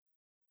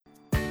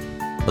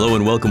Hello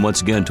and welcome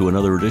once again to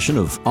another edition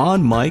of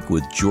On Mic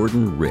with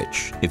Jordan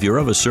Rich. If you're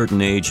of a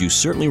certain age, you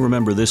certainly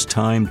remember this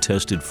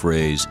time-tested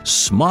phrase,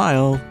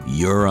 smile,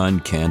 you're on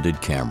candid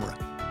camera.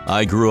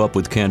 I grew up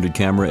with candid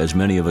camera, as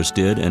many of us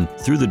did, and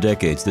through the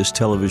decades, this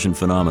television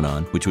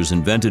phenomenon, which was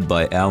invented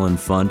by Alan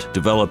Funt,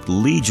 developed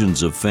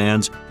legions of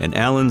fans, and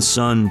Alan's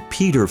son,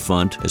 Peter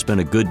Funt, has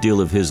spent a good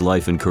deal of his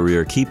life and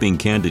career keeping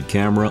candid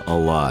camera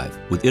alive,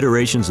 with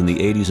iterations in the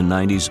 80s and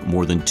 90s,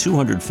 more than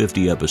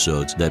 250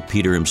 episodes that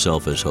Peter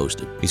himself has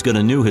hosted. He's got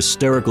a new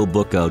hysterical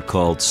book out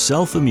called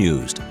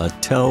Self-Amused, a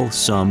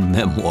Tell-Some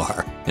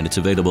Memoir, and it's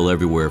available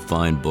everywhere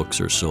fine books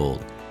are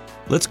sold.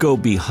 Let's go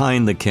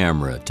behind the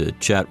camera to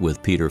chat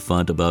with Peter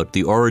Funt about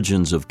the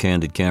origins of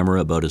candid camera,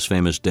 about his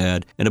famous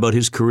dad, and about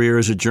his career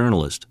as a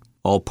journalist.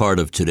 All part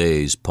of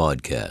today's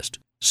podcast.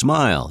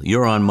 Smile,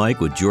 you're on mic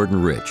with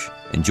Jordan Rich.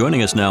 And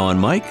joining us now on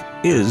mic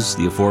is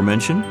the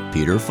aforementioned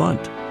Peter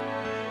Funt.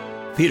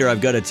 Peter,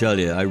 I've got to tell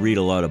you, I read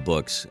a lot of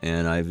books,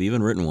 and I've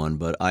even written one,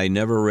 but I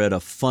never read a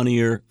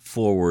funnier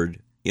foreword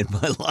in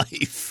my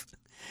life.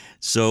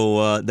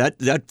 So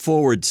that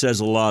foreword says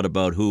a lot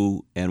about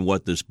who and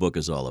what this book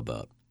is all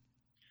about.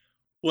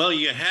 Well,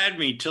 you had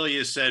me till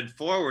you said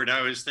forward.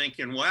 I was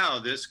thinking, wow,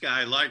 this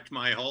guy liked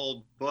my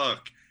whole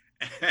book.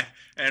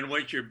 And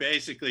what you're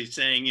basically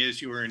saying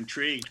is you were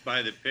intrigued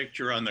by the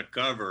picture on the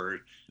cover, or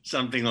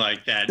something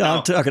like that. No,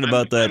 I'm talking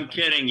about that. I'm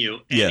kidding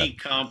you. Yeah. Any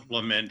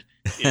compliment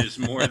is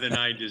more than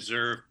I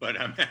deserve, but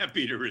I'm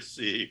happy to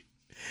receive.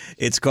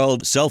 It's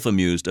called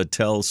Self-Amused, a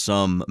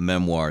Tell-Some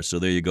Memoir. So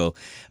there you go.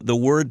 The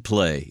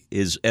wordplay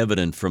is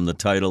evident from the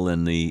title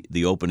and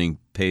the opening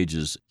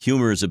pages.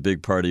 Humor is a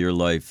big part of your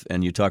life,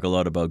 and you talk a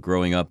lot about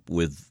growing up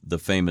with the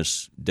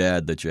famous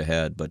dad that you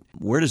had. But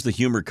where does the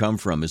humor come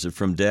from? Is it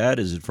from dad?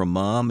 Is it from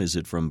mom? Is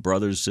it from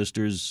brothers,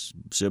 sisters,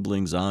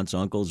 siblings, aunts,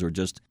 uncles, or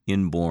just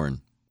inborn?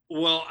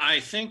 Well,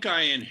 I think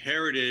I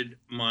inherited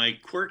my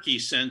quirky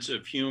sense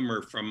of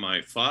humor from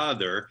my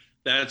father,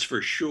 that's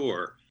for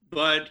sure.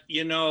 But,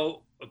 you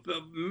know,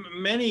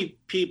 many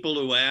people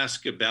who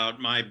ask about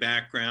my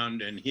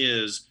background and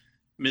his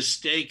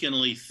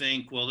mistakenly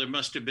think, well, there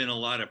must have been a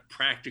lot of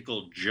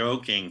practical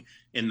joking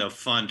in the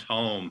Funt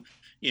home,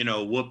 you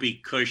know,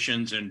 whoopee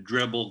cushions and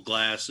dribble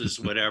glasses,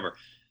 whatever.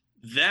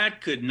 That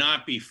could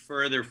not be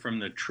further from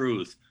the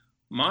truth.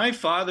 My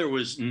father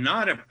was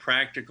not a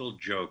practical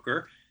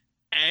joker,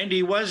 and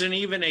he wasn't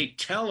even a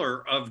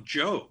teller of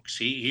jokes.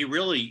 He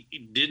really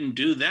didn't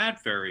do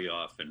that very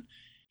often.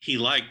 He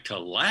liked to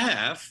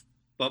laugh,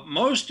 but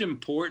most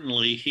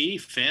importantly, he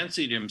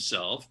fancied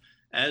himself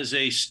as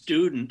a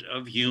student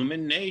of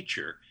human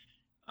nature.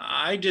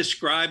 I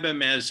describe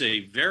him as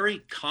a very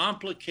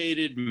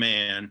complicated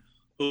man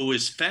who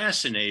was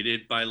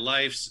fascinated by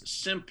life's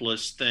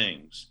simplest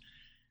things.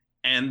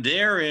 And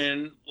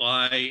therein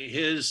lie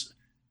his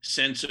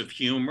sense of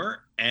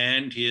humor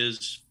and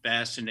his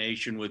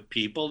fascination with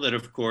people that,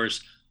 of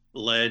course,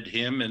 led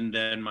him and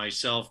then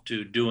myself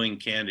to doing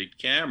Candid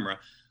Camera.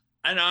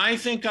 And I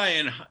think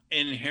I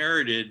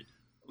inherited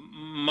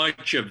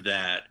much of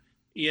that.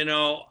 You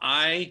know,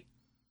 I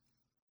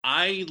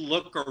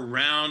look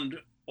around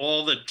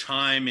all the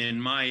time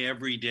in my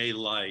everyday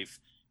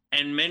life,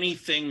 and many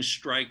things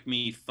strike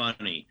me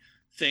funny.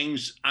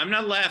 I'm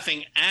not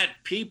laughing at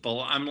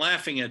people, I'm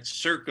laughing at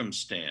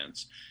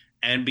circumstance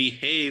and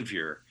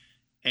behavior.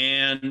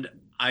 And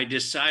I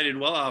decided,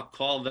 well, I'll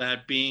call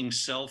that being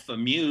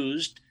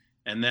self-amused,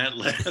 and that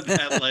led to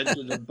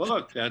the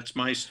book. That's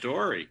my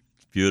story.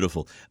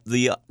 Beautiful.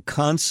 The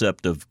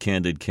concept of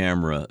candid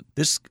camera,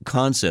 this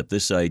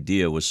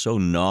idea was so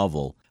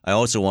novel. I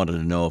also wanted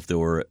to know if there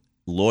were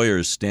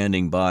lawyers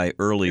standing by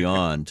early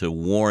on to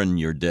warn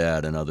your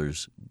dad and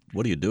others.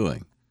 What are you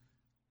doing?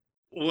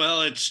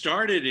 Well, it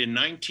started in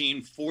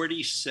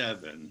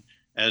 1947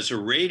 as a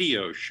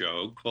radio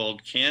show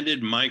called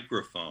Candid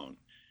Microphone,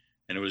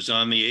 and it was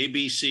on the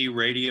ABC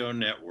radio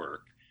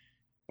network,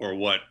 or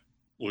what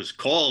was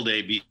called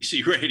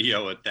ABC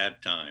Radio at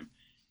that time.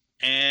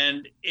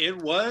 And it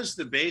was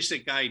the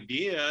basic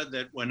idea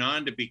that went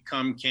on to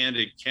become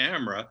Candid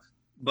Camera,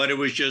 but it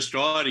was just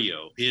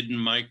audio, hidden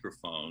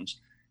microphones.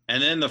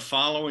 And then the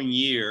following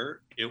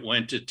year, it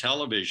went to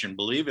television,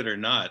 believe it or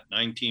not,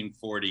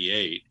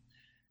 1948.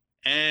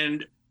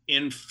 And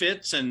in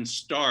fits and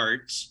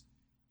starts,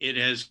 it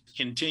has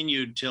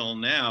continued till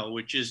now,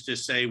 which is to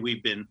say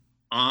we've been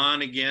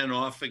on again,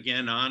 off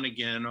again, on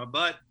again.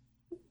 But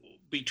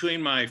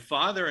between my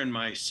father and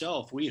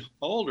myself, we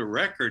hold a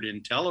record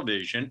in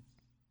television.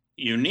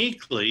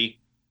 Uniquely,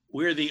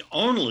 we're the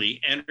only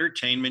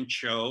entertainment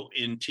show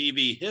in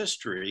TV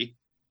history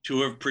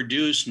to have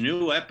produced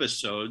new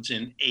episodes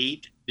in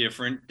 8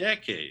 different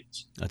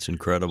decades. That's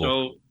incredible.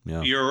 So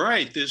yeah. You're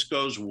right. This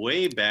goes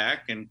way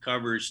back and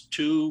covers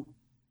 2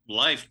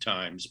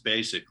 lifetimes,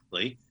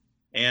 basically.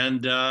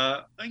 And,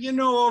 you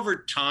know,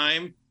 over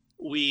time,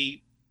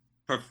 we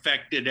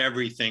perfected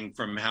everything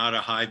from how to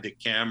hide the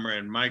camera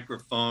and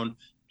microphone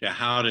to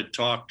how to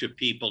talk to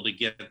people to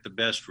get the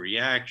best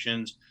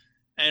reactions.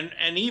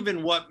 And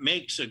even what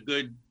makes a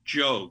good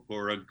joke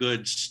or a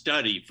good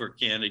study for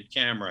Candid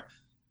Camera.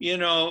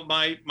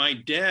 my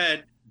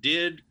dad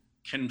did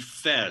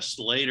confess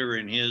later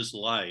in his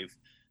life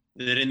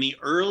that in the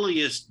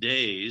earliest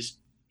days,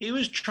 he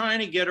was trying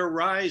to get a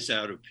rise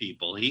out of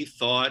people. He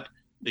thought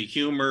the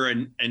humor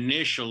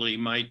initially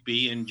might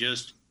be in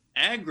just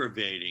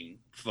aggravating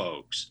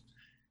folks.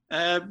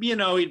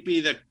 He'd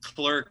be the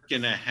clerk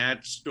in a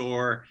hat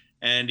store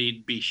and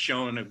he'd be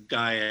showing a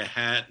guy a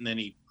hat and then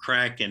he'd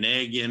crack an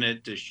egg in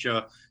it to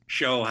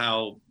show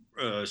how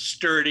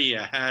sturdy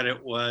a hat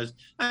it was.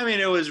 I mean,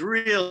 it was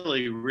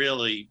really,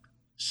 really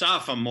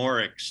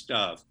sophomoric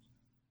stuff.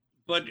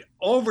 But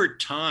over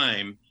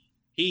time,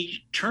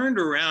 he turned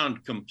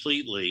around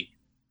completely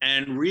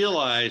and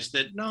realized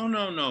that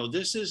no,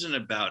 this isn't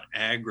about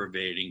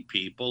aggravating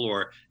people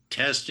or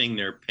testing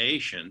their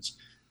patience.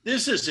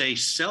 This is a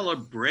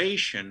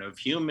celebration of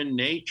human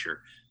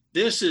nature.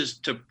 This is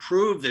to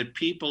prove that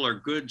people are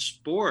good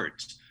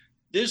sports.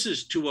 This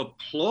is to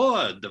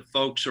applaud the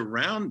folks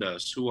around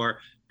us who are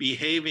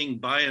behaving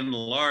by and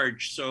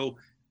large so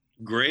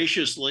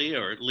graciously,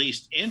 or at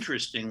least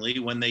interestingly,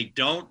 when they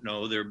don't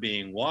know they're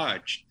being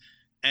watched.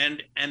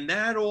 And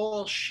that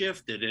all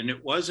shifted. And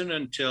it wasn't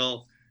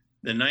until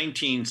the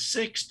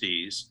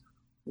 1960s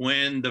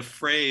when the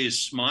phrase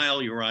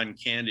 "smile, you're on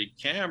candid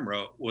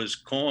camera" was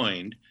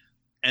coined.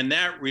 And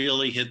that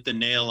really hit the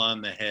nail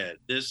on the head.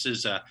 This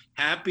is a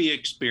happy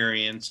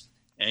experience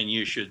and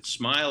you should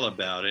smile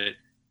about it.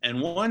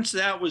 And once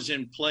that was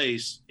in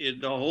place,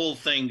 the whole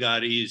thing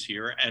got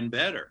easier and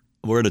better.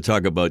 We're going to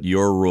talk about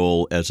your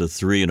role as a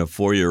 3 and a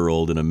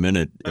 4-year-old in a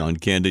minute on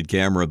Candid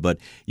Camera. But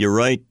you're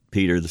right,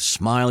 Peter, the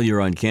 "smile,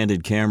 you're on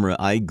candid camera."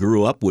 I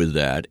grew up with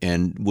that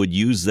and would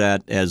use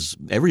that as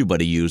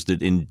everybody used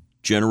it in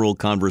general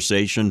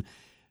conversation.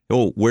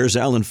 Oh, where's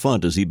Alan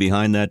Funt? Is he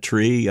behind that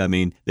tree? I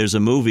mean, there's a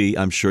movie,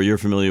 I'm sure you're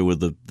familiar with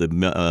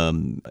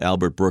the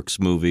Albert Brooks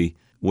movie,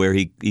 where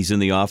he's in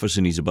the office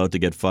and he's about to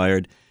get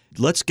fired.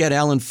 Let's get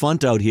Alan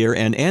Funt out here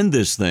and end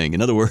this thing.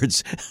 In other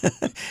words,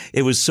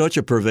 it was such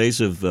a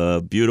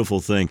pervasive, beautiful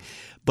thing.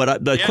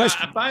 But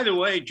question. By the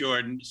way,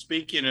 Jordan,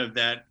 speaking of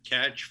that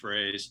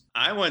catchphrase,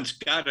 I once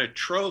got a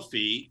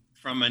trophy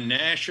from a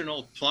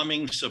national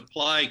plumbing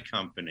supply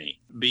company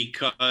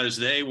because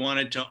they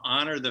wanted to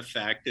honor the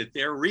fact that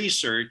their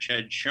research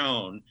had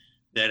shown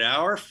that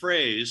our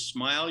phrase,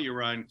 "smile,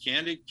 you're on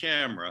candid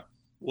camera,"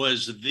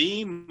 was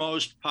the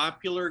most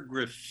popular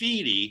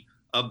graffiti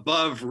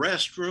above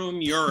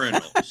restroom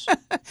urinals.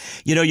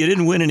 You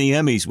didn't win any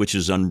Emmys, which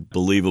is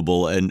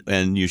unbelievable,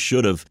 and you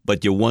should have,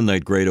 but you won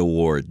that great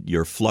award.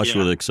 You're flush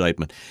with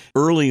excitement.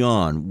 Early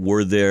on,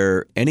 were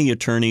there any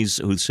attorneys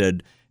who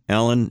said,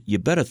 "Alan, you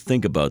better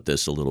think about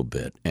this a little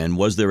bit"? And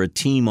was there a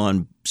team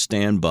on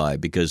standby?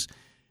 Because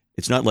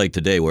it's not like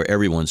today where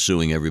everyone's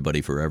suing everybody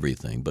for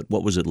everything. But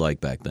what was it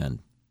like back then?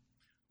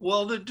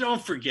 Well,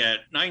 don't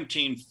forget,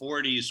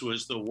 1940s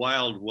was the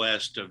Wild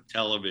West of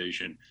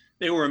television.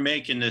 They were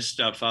making this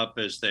stuff up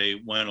as they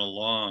went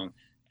along.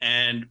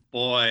 And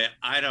boy,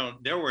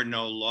 there were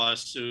no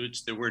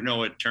lawsuits. There were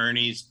no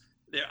attorneys.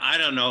 I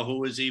don't know who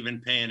was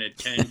even paying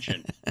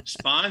attention.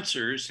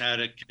 Sponsors had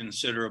a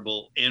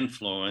considerable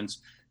influence.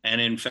 And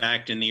in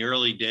fact, in the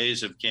early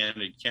days of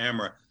Candid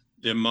Camera,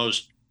 the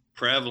most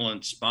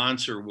prevalent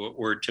sponsor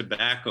were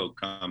tobacco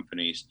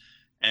companies.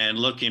 And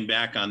looking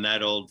back on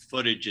that old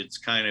footage, it's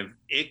kind of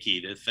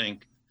icky to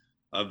think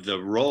of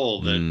the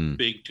role that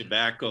big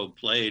tobacco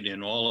played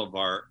in all of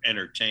our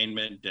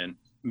entertainment and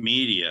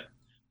media.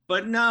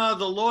 But no,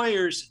 the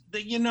lawyers,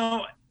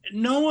 no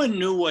one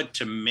knew what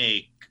to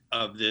make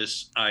of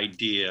this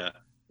idea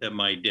that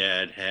my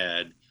dad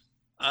had,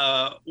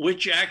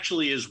 which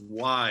actually is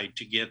why,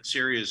 to get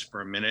serious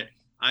for a minute,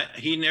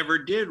 he never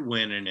did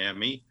win an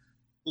Emmy,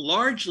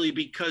 largely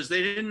because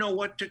they didn't know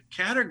what to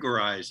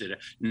categorize it.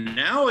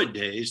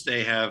 Nowadays,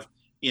 they have,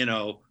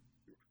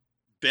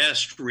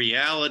 best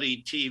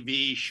reality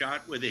TV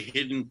shot with a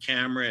hidden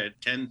camera at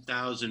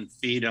 10,000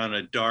 feet on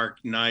a dark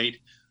night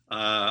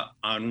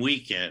on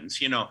weekends.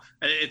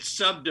 It's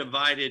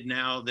subdivided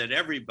now that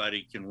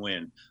everybody can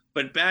win.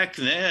 But back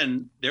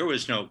then, there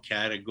was no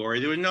category.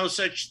 There was no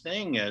such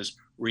thing as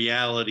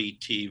reality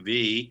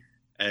TV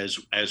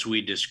as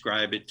we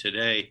describe it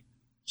today.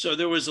 So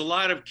there was a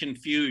lot of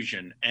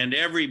confusion, and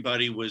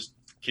everybody was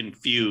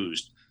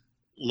confused.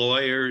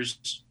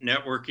 Lawyers,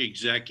 network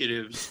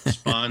executives,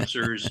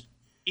 sponsors,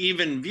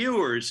 even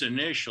viewers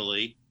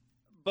initially,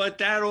 but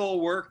that all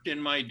worked in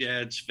my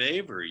dad's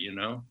favor,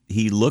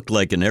 He looked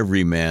like an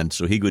everyman,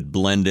 so he could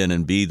blend in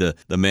and be the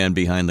man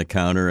behind the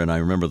counter. And I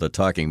remember the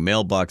talking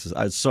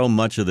mailboxes, so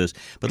much of this.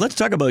 But let's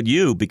talk about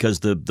you,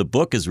 because the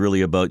book is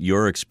really about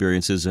your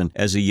experiences. And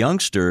as a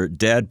youngster,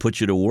 Dad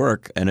put you to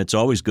work, and it's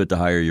always good to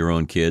hire your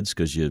own kids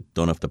because you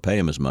don't have to pay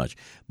them as much.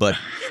 But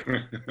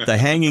the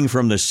hanging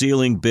from the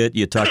ceiling bit,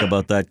 you talk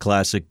about that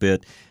classic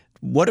bit.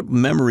 What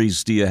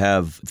memories do you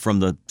have from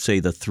the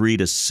 3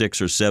 to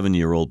 6 or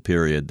 7-year-old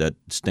period that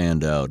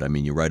stand out? I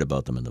mean, you write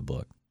about them in the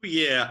book.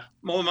 Yeah.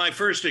 Well, my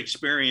first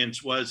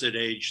experience was at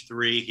age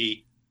 3.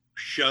 He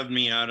shoved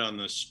me out on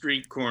the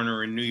street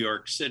corner in New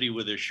York City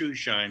with a shoe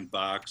shine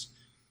box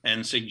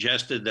and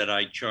suggested that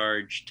I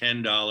charge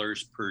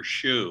 $10 per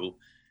shoe.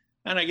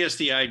 And I guess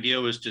the idea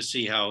was to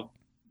see how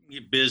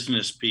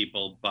business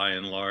people, by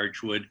and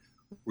large, would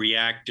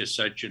react to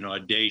such an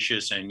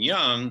audacious and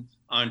young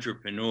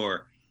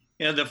entrepreneur.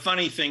 You know, the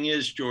funny thing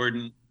is,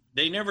 Jordan,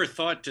 they never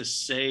thought to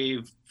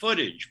save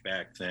footage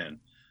back then.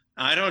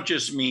 I don't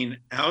just mean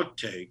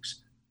outtakes.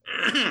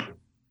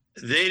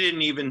 They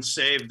didn't even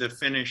save the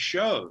finished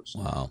shows.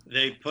 Wow.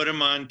 They put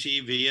them on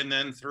TV and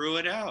then threw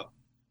it out.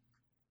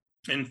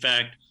 In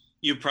fact,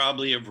 you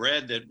probably have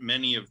read that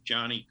many of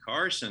Johnny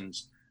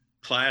Carson's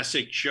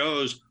classic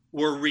shows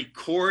were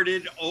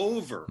recorded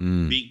over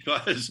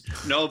because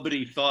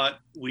nobody thought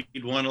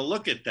we'd want to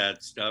look at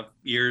that stuff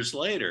years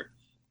later.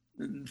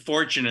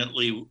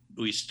 Fortunately,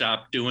 we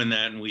stopped doing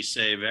that and we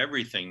save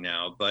everything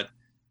now. But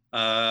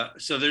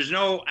so there's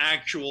no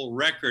actual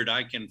record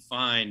I can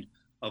find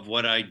of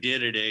what I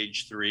did at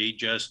age 3,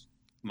 just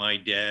my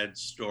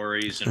dad's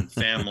stories and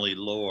family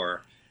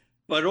lore.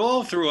 But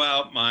all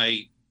throughout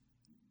my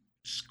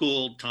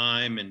school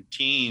time and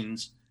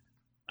teens,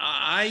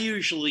 I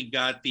usually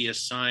got the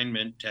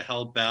assignment to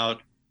help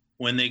out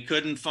when they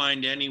couldn't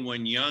find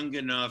anyone young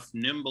enough,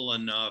 nimble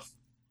enough,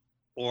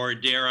 or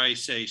dare I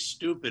say,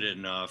 stupid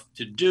enough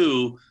to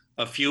do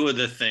a few of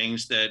the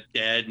things that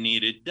Dad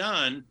needed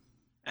done.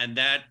 And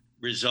that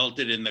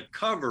resulted in the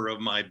cover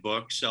of my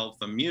book,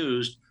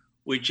 Self-Amused,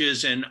 which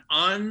is an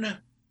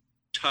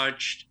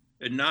untouched,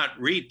 not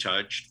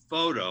retouched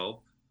photo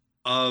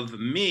of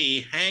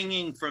me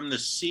hanging from the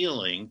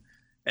ceiling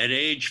at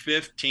age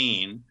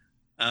 15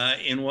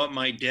 in what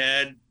my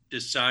dad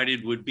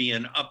decided would be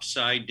an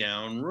upside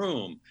down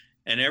room.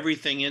 And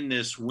everything in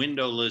this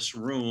windowless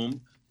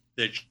room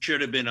that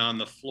should have been on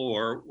the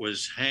floor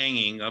was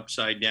hanging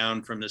upside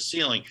down from the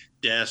ceiling,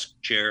 desk,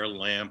 chair,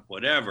 lamp,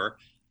 whatever.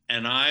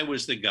 And I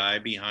was the guy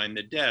behind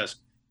the desk.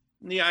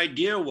 And the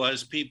idea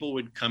was people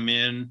would come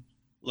in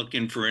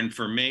looking for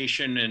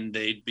information and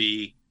they'd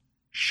be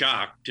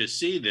shocked to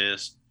see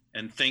this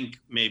and think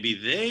maybe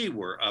they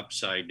were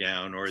upside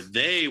down or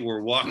they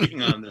were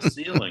walking on the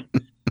ceiling.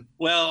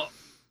 Well,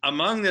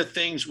 among the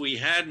things we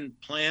hadn't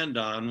planned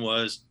on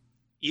was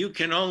you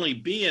can only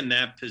be in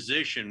that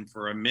position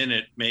for a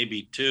minute,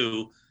 maybe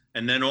 2,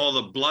 and then all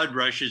the blood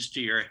rushes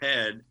to your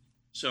head.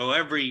 So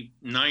every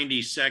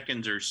 90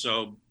 seconds or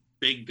so,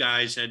 big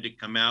guys had to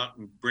come out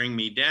and bring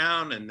me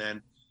down. And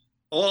then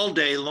all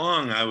day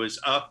long, I was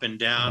up and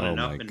down and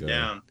up and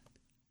down.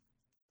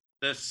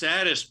 The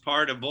saddest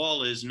part of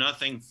all is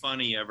nothing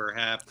funny ever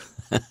happened.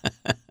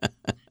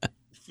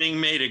 Thing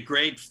made a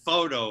great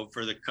photo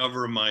for the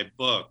cover of my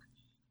book,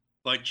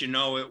 but you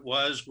know, it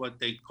was what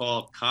they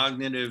call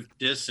cognitive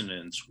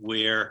dissonance,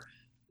 where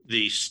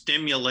the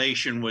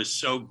stimulation was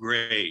so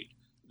great,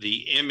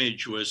 the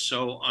image was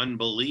so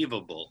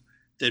unbelievable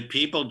that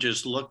people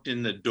just looked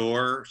in the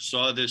door,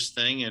 saw this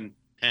thing and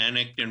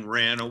panicked and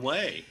ran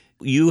away.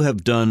 You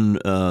have done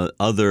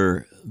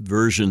other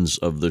versions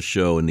of the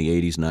show in the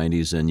 80s,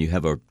 90s, and you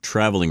have a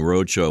traveling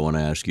roadshow I want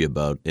to ask you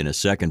about in a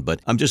second. But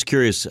I'm just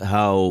curious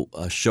how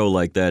a show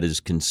like that is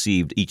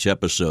conceived, each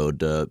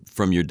episode,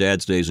 from your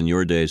dad's days and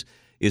your days.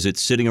 Is it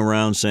sitting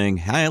around saying,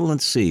 hey,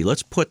 let's see,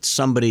 let's put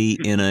somebody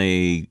in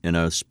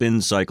a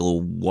spin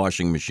cycle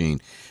washing machine.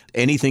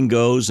 Anything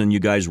goes and you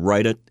guys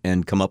write it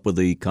and come up with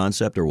the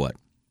concept, or what?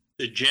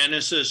 The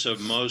genesis of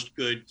most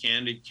good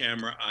candid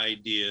camera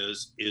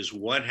ideas is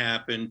what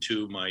happened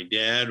to my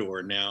dad,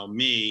 or now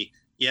me,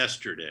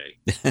 yesterday.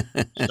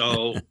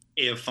 So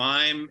if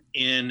I'm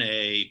in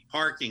a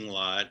parking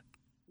lot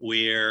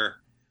where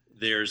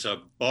there's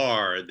a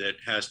bar that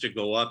has to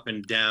go up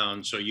and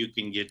down so you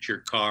can get your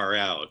car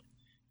out,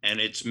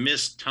 and it's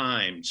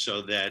mistimed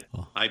so that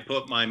I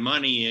put my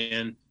money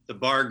in, the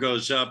bar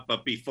goes up,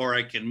 but before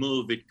I can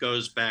move, it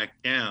goes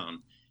back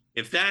down.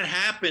 If that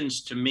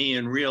happens to me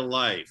in real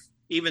life,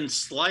 even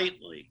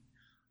slightly,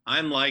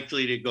 I'm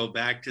likely to go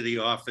back to the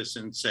office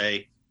and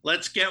say,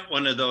 let's get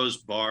one of those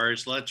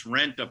bars, let's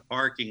rent a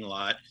parking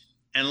lot,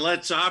 and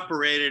let's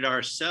operate it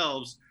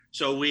ourselves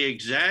so we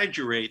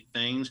exaggerate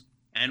things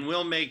and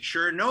we'll make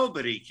sure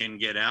nobody can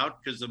get out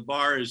because the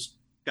bar has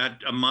got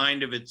a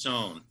mind of its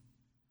own.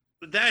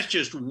 But that's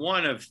just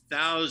one of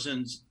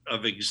thousands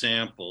of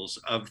examples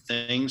of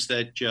things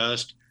that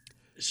just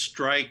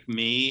strike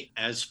me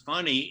as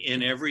funny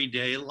in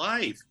everyday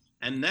life.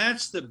 And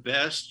that's the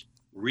best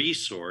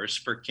resource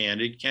for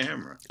candid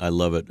camera. I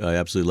love it. I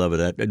absolutely love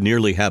it. That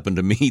nearly happened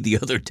to me the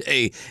other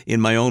day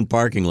in my own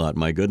parking lot.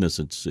 My goodness,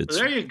 it's.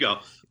 There you go.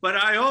 But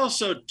I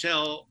also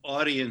tell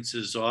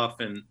audiences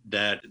often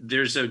that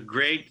there's a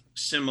great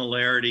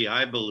similarity,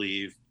 I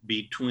believe,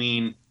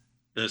 between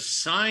the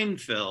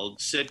Seinfeld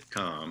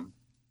sitcom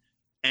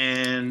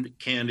and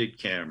candid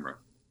camera.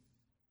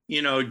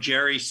 You know,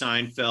 Jerry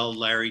Seinfeld,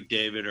 Larry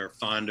David are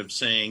fond of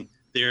saying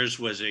theirs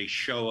was a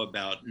show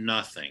about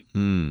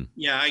nothing.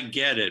 Yeah, I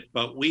get it.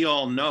 But we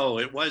all know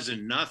it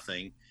wasn't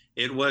nothing.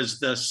 It was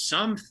the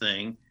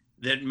something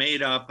that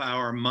made up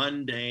our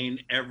mundane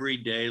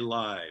everyday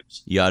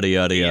lives. Yada,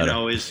 yada, You yada.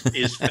 know, is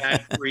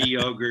fat-free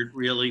yogurt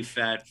really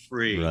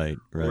fat-free? Right,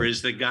 Or right.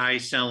 is the guy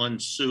selling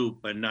soup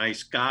a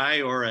nice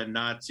guy or a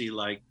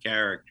Nazi-like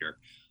character?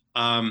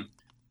 Um,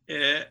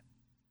 eh,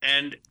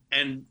 and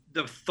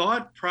the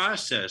thought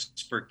process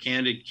for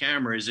Candid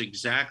Camera is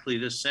exactly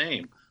the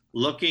same.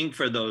 Looking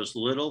for those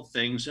little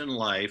things in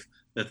life,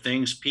 the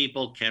things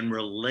people can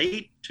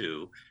relate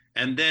to,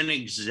 and then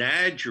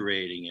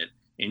exaggerating it.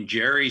 In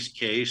Jerry's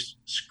case,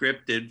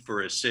 scripted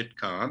for a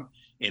sitcom.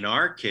 In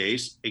our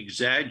case,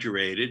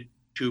 exaggerated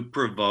to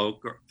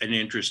provoke an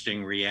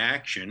interesting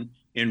reaction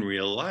in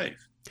real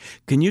life.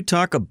 Can you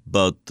talk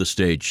about the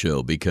stage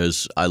show?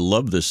 Because I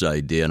love this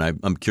idea, and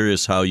I'm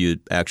curious how you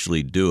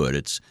actually do it.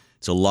 It's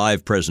a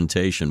live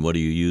presentation. What do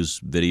you use?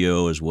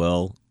 Video as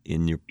well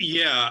in your?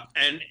 Yeah,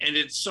 and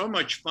it's so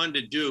much fun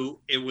to do.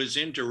 It was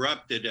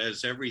interrupted,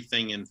 as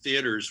everything in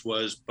theaters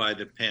was, by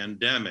the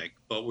pandemic,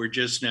 but we're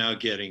just now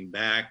getting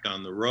back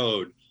on the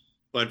road.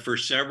 But for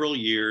several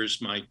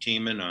years, my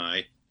team and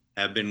I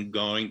have been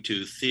going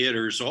to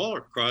theaters all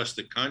across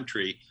the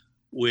country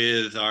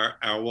with our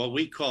what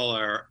we call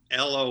our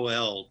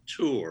LOL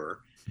tour.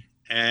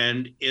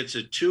 And it's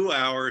a 2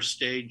 hour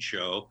stage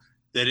show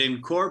that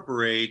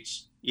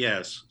incorporates,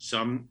 yes,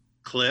 some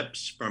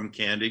clips from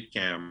Candid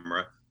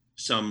Camera,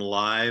 some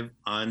live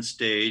on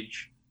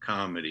stage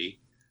comedy,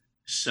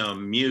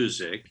 some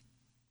music,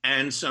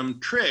 and some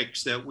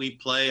tricks that we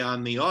play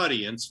on the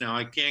audience. Now,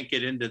 I can't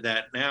get into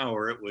that now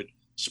or it would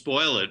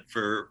spoil it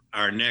for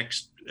our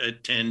next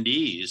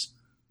attendees,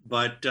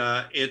 but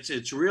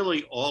it's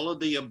really all of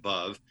the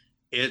above.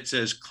 It's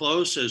as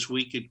close as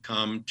we could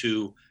come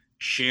to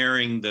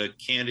sharing the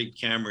Candid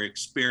Camera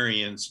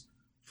experience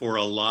for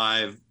a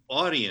live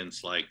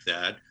audience like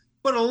that.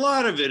 But a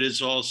lot of it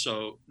is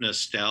also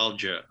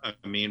nostalgia. I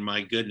mean,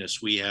 my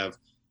goodness, we have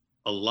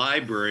a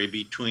library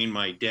between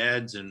my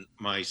dad's and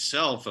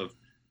myself of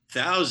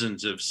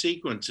thousands of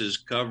sequences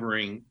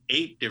covering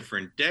 8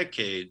 different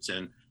decades,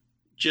 and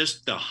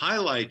just the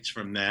highlights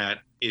from that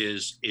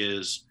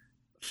is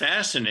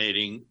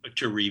fascinating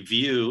to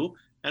review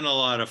and a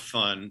lot of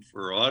fun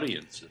for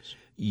audiences.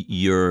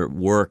 Your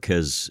work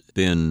has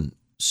been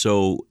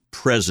so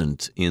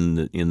present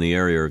in the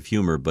area of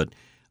humor, but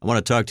I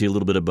want to talk to you a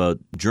little bit about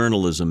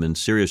journalism and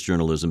serious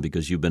journalism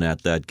because you've been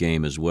at that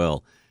game as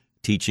well,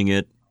 teaching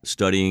it,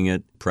 studying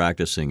it,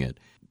 practicing it.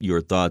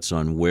 Your thoughts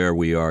on where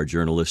we are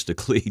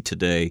journalistically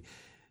today,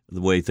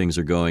 the way things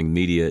are going,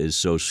 media is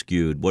so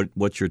skewed.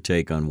 What's your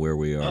take on where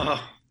we are?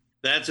 Oh,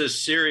 that's a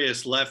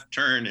serious left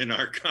turn in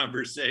our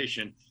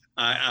conversation.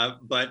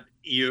 But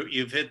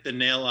you've hit the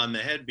nail on the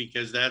head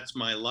because that's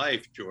my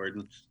life,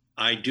 Jordan.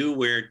 I do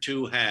wear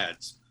 2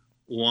 hats.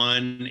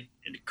 One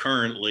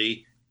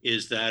currently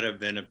is that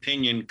of an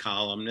opinion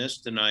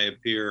columnist, and I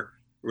appear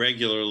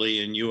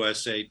regularly in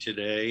USA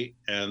Today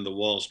and the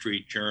Wall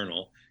Street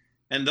Journal.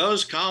 And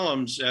those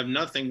columns have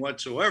nothing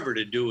whatsoever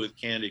to do with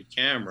Candid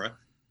Camera.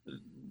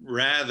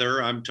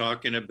 Rather, I'm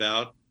talking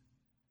about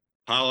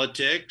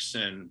politics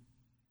and,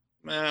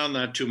 well,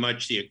 not too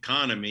much the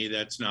economy.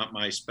 That's not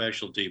my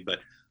specialty, but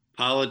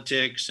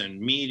politics and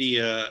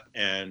media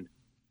and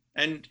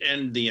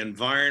the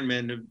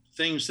environment,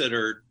 things that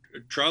are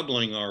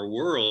troubling our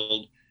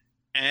world.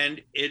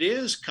 And it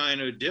is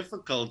kind of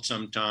difficult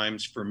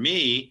sometimes for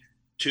me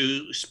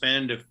to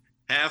spend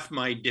half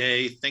my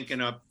day thinking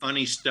up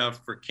funny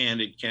stuff for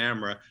Candid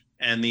Camera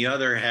and the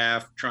other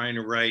half trying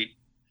to write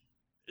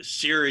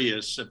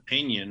serious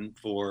opinion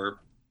for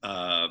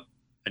a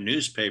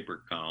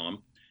newspaper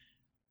column.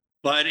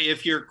 But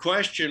if your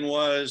question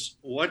was,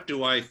 what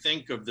do I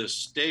think of the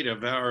state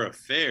of our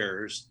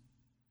affairs?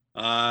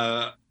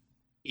 I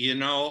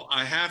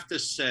have to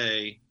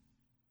say,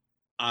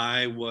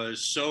 I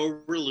was so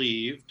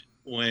relieved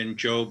when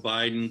Joe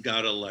Biden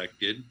got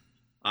elected.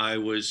 I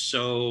was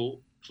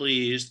so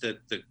pleased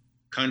that the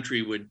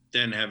country would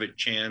then have a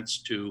chance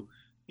to,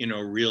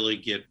 really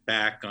get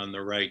back on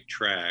the right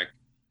track.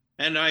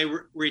 And I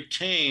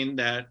retain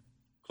that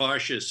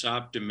cautious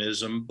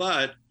optimism,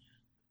 but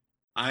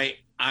I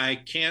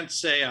can't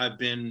say I've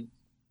been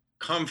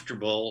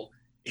comfortable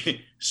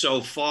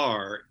so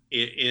far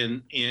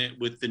in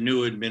with the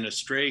new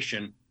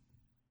administration.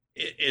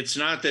 It's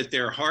not that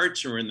their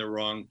hearts are in the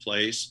wrong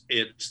place.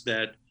 It's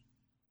that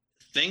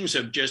things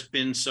have just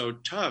been so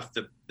tough.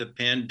 The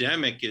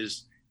pandemic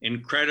is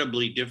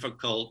incredibly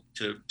difficult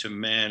to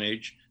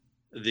manage.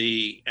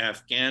 The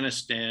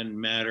Afghanistan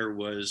matter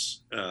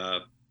was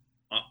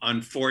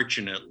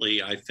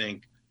unfortunately, I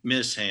think,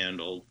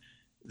 mishandled.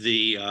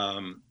 The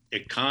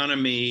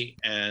economy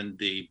and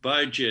the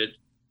budget,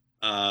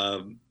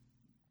 and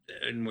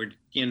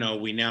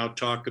we now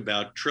talk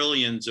about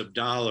trillions of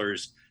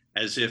dollars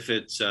as if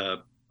it's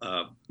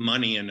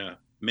money in a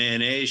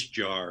mayonnaise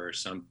jar or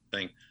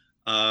something.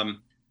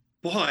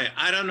 Boy,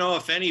 I don't know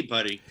if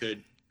anybody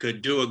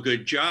could do a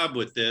good job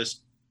with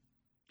this,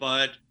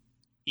 but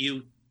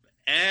you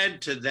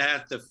add to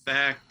that the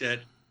fact that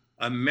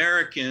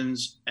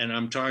Americans, and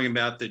I'm talking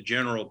about the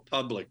general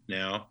public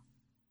now,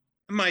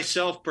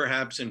 myself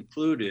perhaps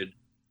included,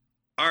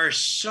 are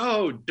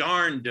so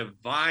darn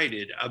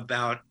divided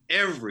about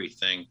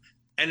everything.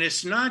 And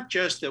it's not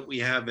just that we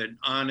have an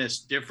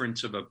honest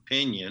difference of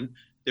opinion.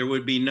 There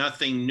would be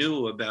nothing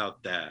new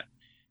about that.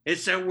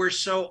 It's that we're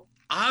so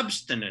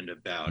obstinate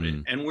about it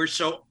and we're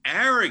so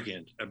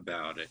arrogant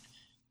about it.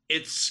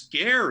 It's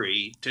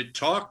scary to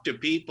talk to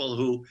people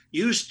who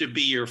used to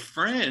be your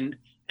friend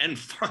and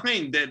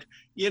find that,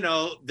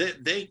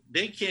 that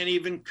they can't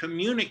even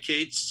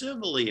communicate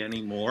civilly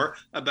anymore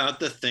about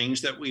the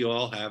things that we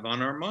all have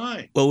on our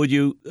mind. Well, would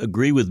you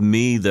agree with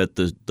me that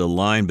the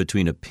line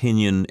between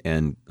opinion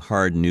and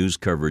hard news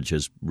coverage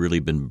has really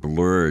been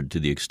blurred to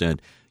the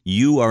extent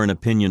you are an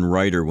opinion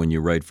writer when you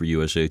write for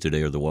USA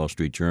Today or the Wall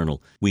Street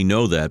Journal? We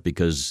know that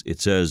because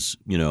it says,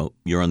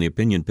 you're on the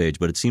opinion page,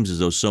 but it seems as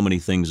though so many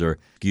things are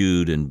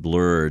skewed and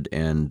blurred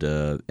and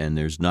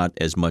there's not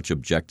as much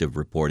objective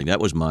reporting. That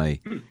was my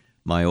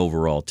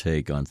overall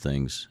take on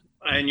things.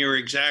 And you're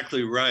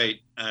exactly right.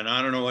 And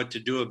I don't know what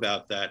to do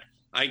about that.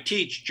 I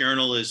teach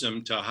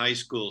journalism to high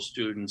school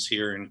students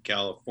here in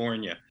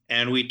California,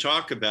 and we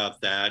talk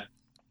about that.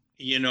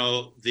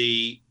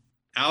 The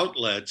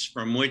outlets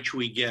from which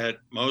we get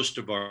most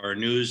of our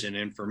news and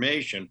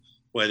information,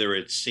 whether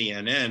it's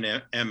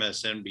CNN,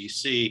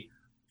 MSNBC,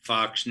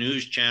 Fox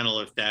News Channel,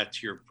 if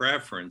that's your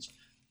preference.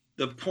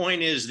 The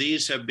point is,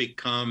 these have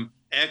become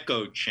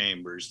echo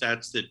chambers.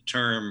 That's the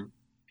term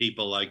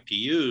people like to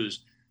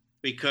use,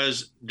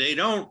 because they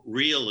don't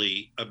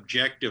really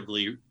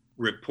objectively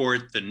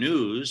report the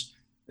news.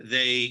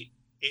 They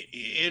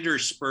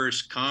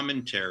intersperse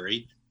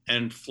commentary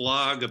and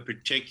flog a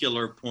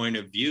particular point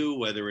of view,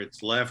 whether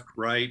it's left,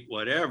 right,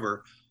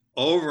 whatever,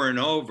 over and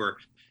over.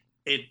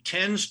 It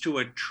tends to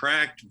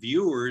attract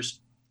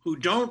viewers who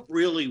don't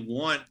really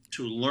want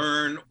to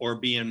learn or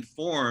be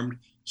informed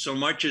so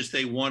much as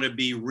they want to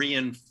be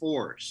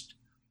reinforced,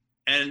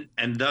 and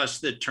thus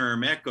the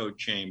term echo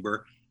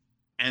chamber.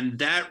 And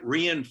that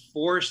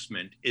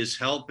reinforcement is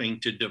helping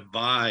to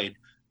divide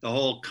the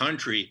whole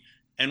country.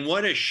 And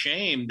what a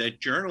shame that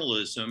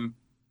journalism,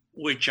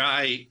 which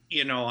I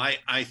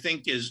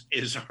think is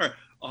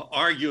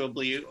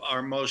arguably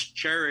our most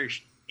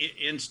cherished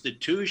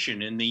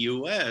institution in the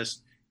U.S.,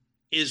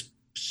 is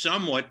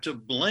somewhat to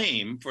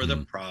blame for the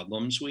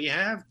problems we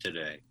have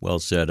today. Well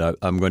said.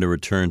 I'm going to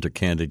return to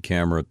Candid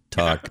Camera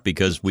talk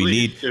because we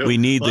need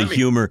the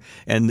humor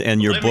and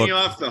your book. Let me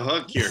off the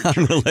hook here.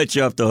 I'm going to let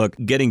you off the hook.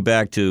 Getting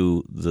back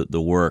to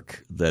the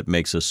work that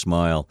makes us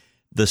smile.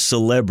 The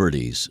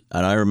celebrities,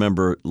 and I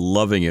remember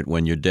loving it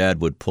when your dad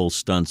would pull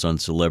stunts on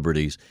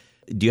celebrities.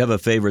 Do you have a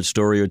favorite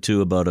story or two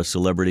about a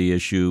celebrity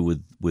issue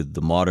with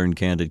the modern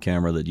Candid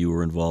Camera that you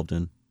were involved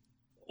in?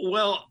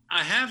 Well,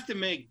 I have to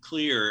make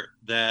clear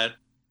that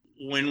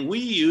when we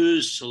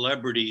use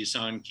celebrities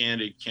on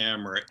Candid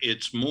Camera,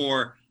 it's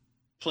more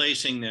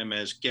placing them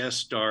as guest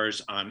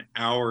stars on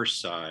our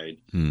side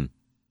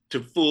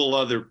to fool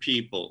other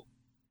people,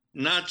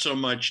 not so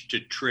much to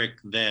trick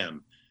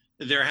them.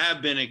 There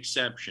have been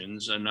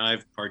exceptions, and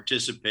I've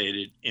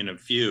participated in a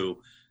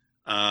few.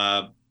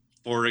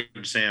 For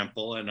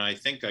example, and I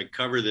think I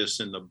cover this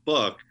in the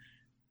book,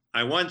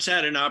 I once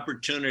had an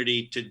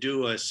opportunity to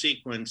do a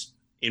sequence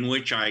in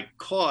which I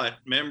caught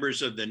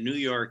members of the New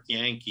York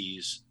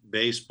Yankees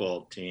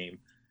baseball team.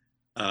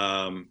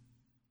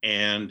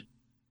 And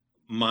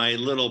my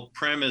little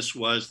premise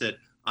was that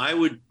I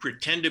would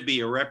pretend to be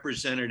a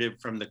representative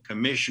from the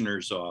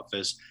commissioner's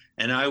office,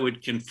 and I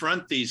would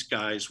confront these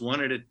guys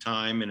one at a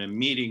time in a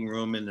meeting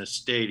room in the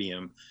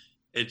stadium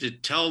and to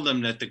tell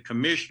them that the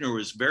commissioner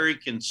was very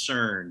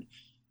concerned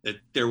that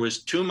there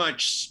was too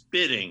much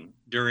spitting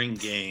during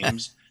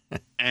games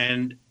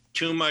and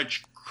too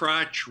much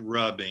crotch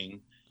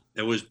rubbing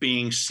that was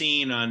being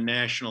seen on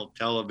national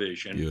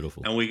television.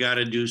 Beautiful. And we got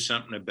to do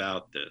something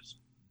about this.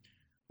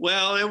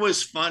 Well, it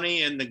was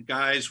funny, and the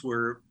guys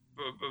were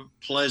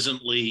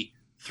pleasantly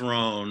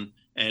thrown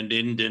and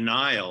in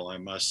denial, I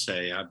must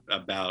say,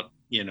 about,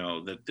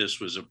 that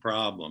this was a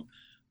problem.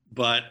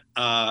 But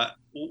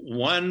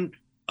one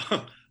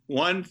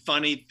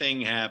funny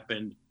thing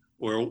happened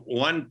where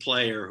one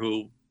player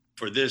who,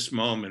 for this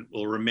moment,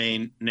 will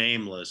remain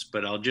nameless,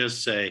 but I'll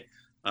just say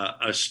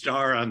a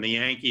star on the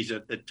Yankees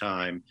at the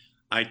time,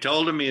 I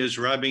told him he was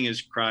rubbing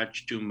his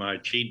crotch too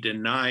much. He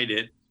denied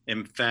it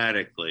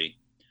emphatically.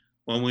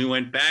 When we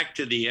went back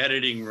to the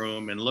editing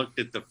room and looked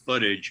at the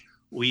footage,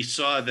 we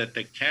saw that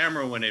the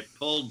camera, when it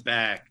pulled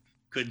back,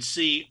 could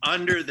see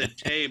under the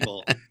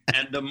table.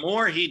 And the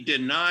more he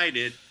denied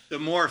it, the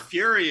more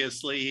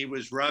furiously he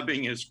was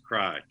rubbing his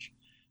crotch.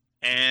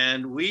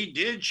 And we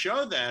did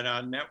show that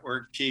on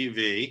network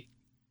TV.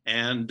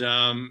 And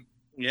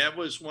it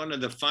was one of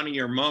the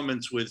funnier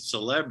moments with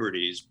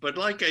celebrities. But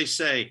like I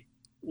say,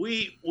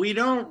 we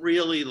don't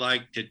really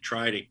like to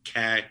try to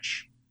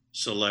catch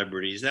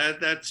celebrities.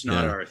 That's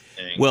not our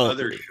thing. Well,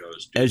 other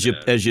shows do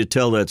as you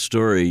tell that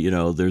story,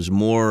 there's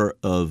more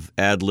of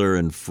Adler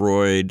and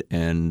Freud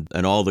and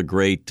all the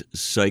great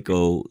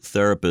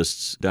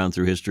psychotherapists down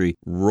through history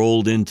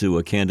rolled into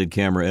a Candid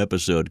Camera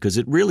episode, because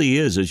it really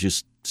is, as you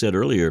said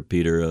earlier,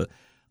 Peter,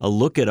 a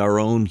look at our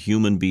own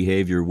human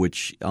behavior,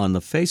 which on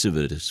the face of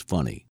it is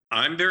funny.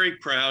 I'm very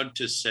proud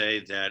to say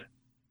that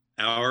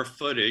our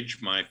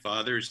footage, my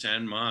father's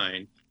and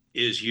mine,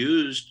 is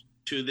used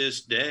to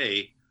this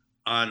day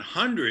on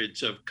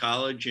hundreds of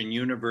college and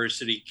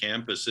university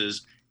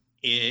campuses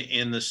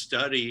in the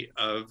study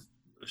of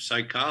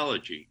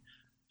psychology.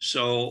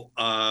 So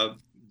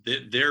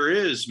there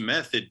is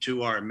method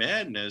to our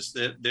madness,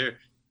 that there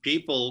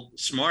people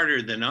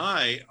smarter than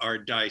I are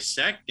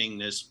dissecting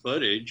this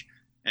footage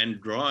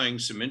and drawing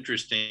some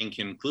interesting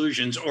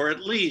conclusions, or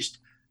at least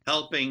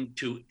helping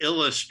to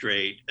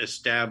illustrate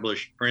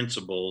established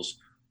principles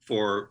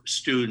for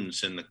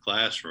students in the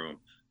classroom.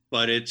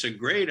 But it's a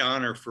great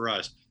honor for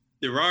us.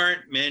 There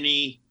aren't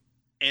many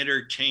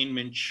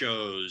entertainment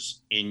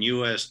shows in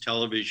US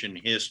television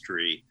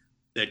history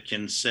that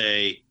can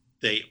say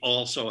they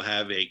also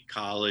have a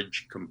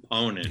college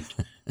component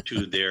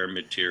to their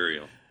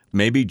material.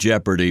 Maybe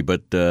Jeopardy,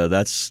 but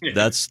that's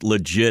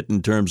legit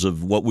in terms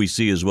of what we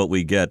see is what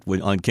we get.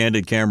 On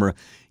Candid Camera,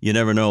 you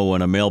never know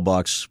when a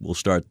mailbox will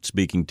start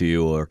speaking to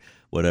you or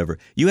whatever.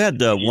 You had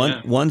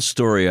one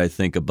story, I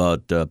think,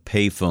 about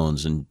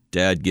payphones and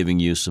Dad giving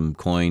you some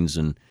coins.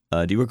 And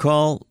do you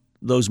recall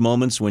those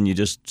moments when you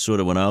just sort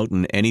of went out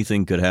and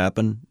anything could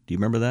happen? Do you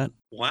remember that?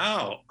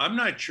 Wow. I'm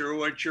not sure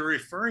what you're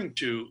referring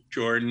to,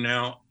 Jordan.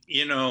 Now,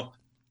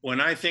 when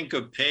I think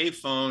of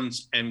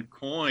payphones and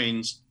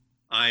coins,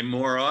 I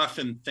more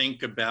often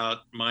think about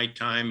my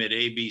time at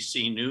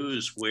ABC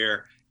News,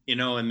 where, in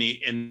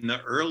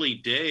the early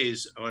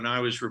days when I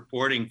was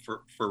reporting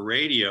for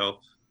radio,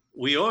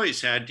 we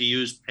always had to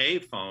use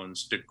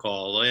payphones to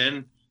call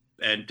in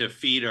and to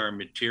feed our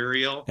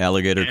material.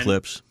 Alligator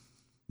clips.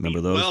 Remember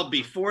those? Well,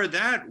 before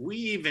that,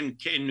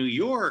 in New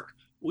York,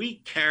 we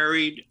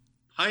carried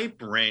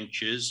pipe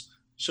wrenches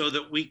so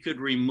that we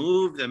could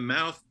remove the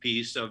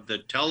mouthpiece of the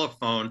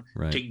telephone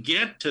to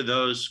get to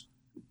those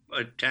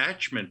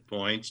attachment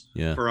points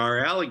for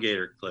our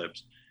alligator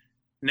clips.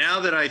 Now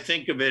that I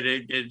think of it,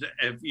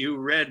 if you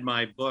read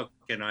my book,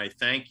 and I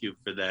thank you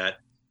for that,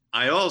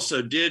 I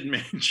also did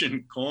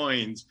mention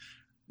coins.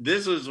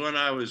 This was when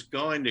I was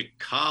going to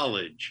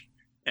college,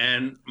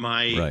 and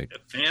my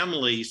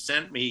family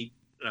sent me.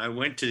 I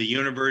went to the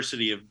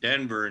University of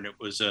Denver, and it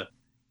was a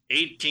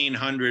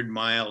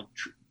 1,800-mile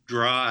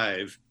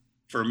drive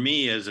for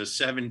me as a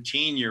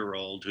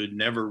 17-year-old who'd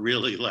never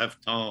really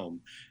left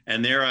home.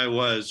 And there I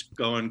was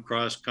going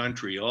cross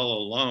country all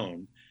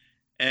alone.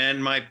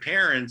 And my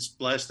parents,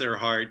 bless their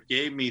heart,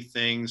 gave me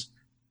things,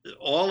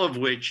 all of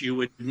which you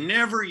would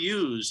never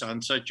use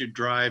on such a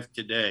drive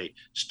today,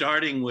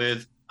 starting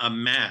with a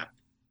map.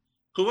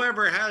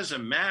 Whoever has a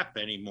map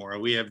anymore?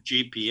 We have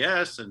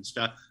GPS and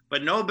stuff,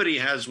 but nobody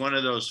has one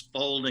of those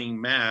folding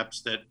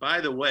maps that,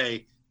 by the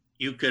way,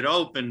 you could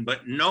open,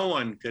 but no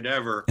one could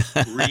ever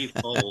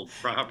refold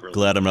properly.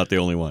 Glad I'm not the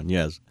only one.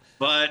 Yes.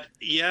 But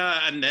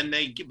and then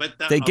they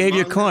gave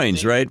you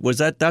coins, right?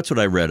 That's what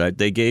I read.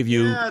 They gave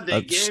you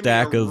a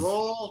stack of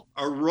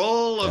a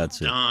roll of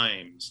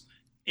dimes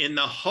in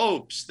the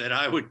hopes that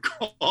I would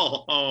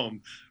call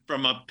home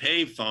from a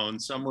payphone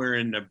somewhere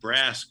in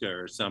Nebraska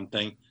or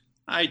something.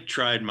 I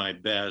tried my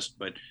best,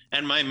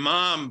 and my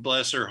mom,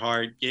 bless her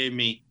heart, gave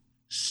me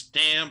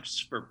stamps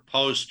for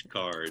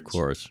postcards. Of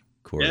course.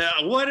 Yeah,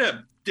 what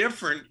a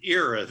different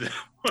era that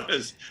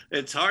was.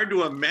 It's hard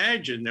to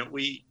imagine that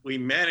we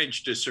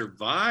managed to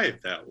survive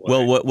that way.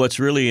 Well, what's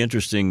really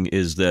interesting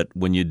is that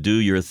when you do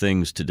your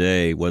things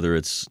today, whether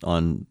it's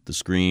on the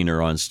screen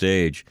or on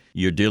stage,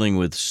 you're dealing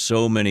with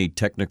so many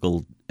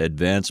technical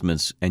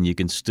advancements, and you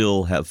can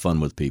still have fun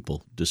with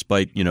people.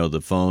 Despite,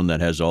 the phone that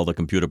has all the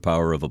computer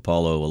power of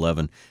Apollo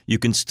 11, you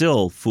can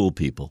still fool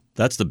people.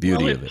 That's the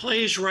beauty of it. It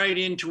plays right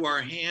into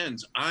our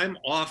hands. I'm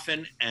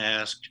often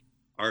asked,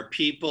 are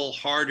people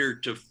harder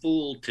to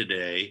fool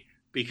today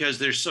because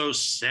they're so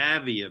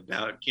savvy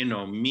about,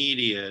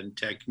 media and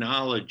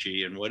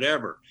technology and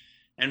whatever?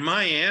 And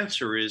my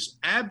answer is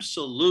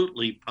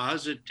absolutely,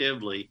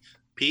 positively,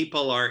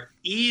 people are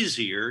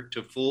easier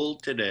to fool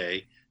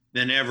today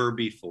than ever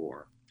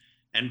before.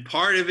 And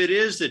part of it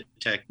is the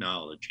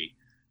technology.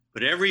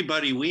 But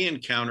everybody we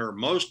encounter,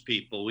 most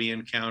people we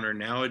encounter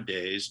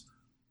nowadays,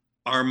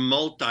 are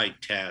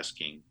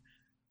multitasking.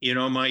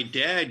 My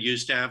dad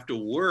used to have to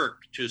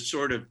work to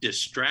sort of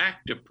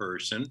distract a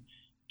person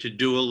to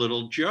do a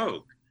little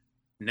joke.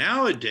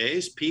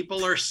 Nowadays,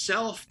 people are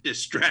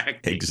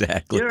self-distracting.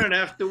 Exactly. You don't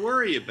have to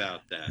worry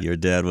about that. Your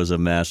dad was a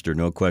master,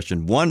 no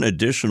question. One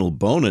additional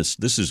bonus,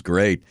 this is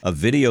great, a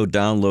video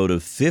download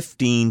of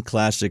 15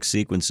 classic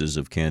sequences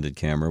of Candid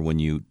Camera when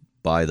you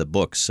buy the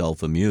book,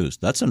 Self-Amused.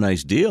 That's a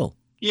nice deal.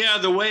 Yeah,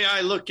 the way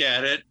I look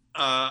at it,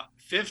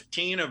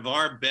 15 of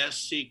our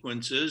best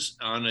sequences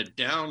on a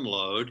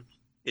download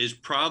is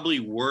probably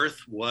worth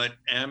what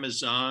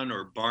Amazon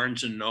or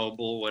Barnes &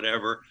 Noble,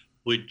 whatever,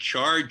 would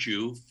charge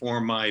you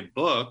for my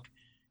book,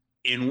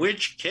 in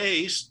which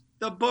case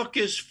the book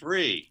is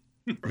free.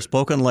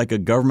 Spoken like a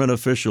government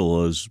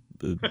official, as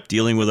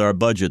dealing with our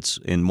budgets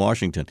in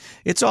Washington.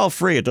 It's all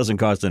free. It doesn't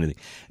cost anything.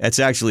 It's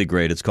actually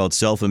great. It's called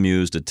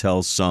Self-Amused, A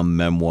Tell Some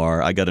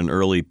Memoir. I got an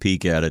early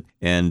peek at it,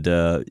 and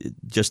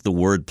just the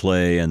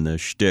wordplay and the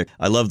shtick.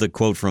 I love the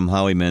quote from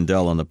Howie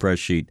Mandel on the press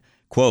sheet.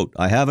 Quote,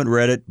 I haven't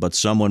read it, but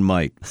someone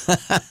might.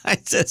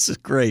 This is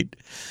great.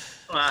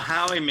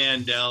 Howie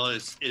Mandel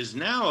is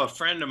now a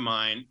friend of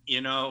mine.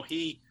 You know,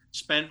 he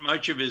spent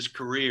much of his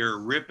career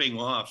ripping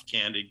off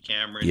Candid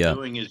Camera and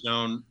doing his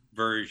own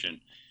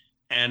version.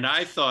 And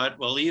I thought,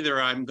 well,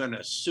 either I'm going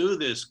to sue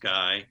this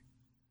guy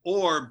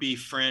or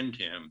befriend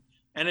him.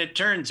 And it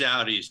turns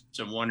out he's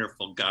a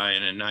wonderful guy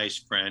and a nice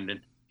friend. And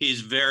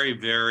he's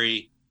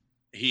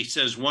he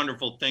says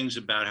wonderful things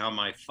about how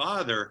my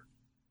father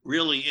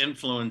really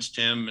influenced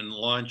him and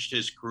launched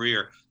his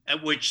career,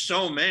 at which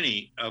so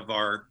many of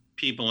our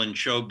people in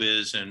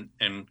showbiz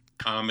and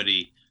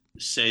comedy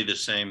say the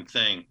same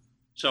thing.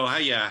 So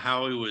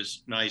Howie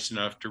was nice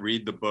enough to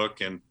read the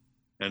book and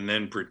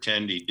then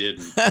pretend he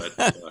didn't.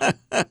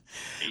 But,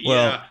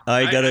 well,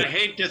 I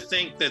hate to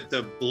think that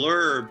the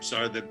blurbs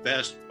are the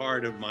best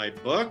part of my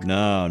book.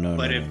 No.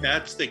 But if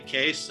that's the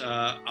case,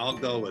 I'll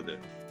go with it.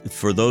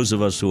 For those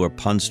of us who are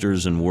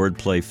punsters and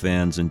wordplay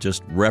fans and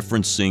just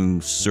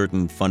referencing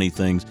certain funny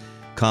things,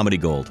 comedy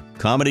gold.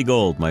 Comedy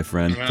gold, my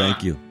friend.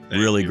 Thank you.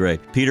 Really great.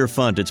 Peter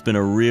Funt, it's been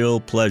a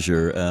real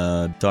pleasure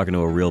talking to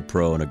a real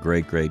pro and a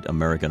great, great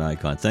American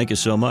icon. Thank you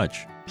so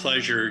much.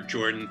 Pleasure,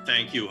 Jordan.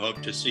 Thank you.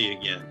 Hope to see you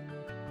again.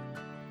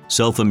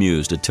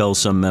 Self-Amused, A Tell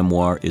Some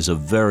Memoir is a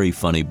very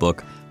funny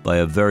book by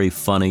a very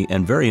funny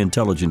and very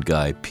intelligent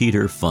guy,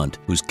 Peter Funt,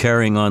 who's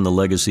carrying on the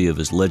legacy of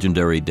his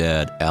legendary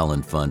dad,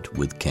 Alan Funt,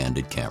 with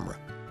Candid Camera.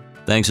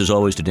 Thanks as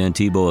always to Dan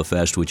Tebow of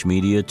Fast Twitch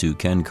Media, to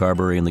Ken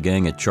Carberry and the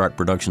gang at Chart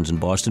Productions in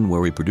Boston,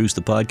 where we produce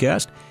the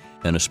podcast,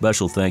 and a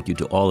special thank you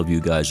to all of you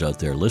guys out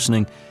there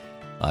listening.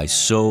 I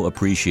so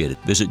appreciate it.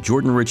 Visit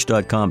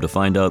jordanrich.com to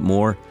find out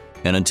more,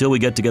 and until we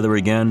get together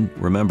again,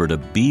 remember to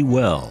be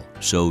well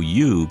so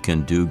you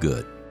can do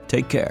good.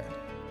 Take care.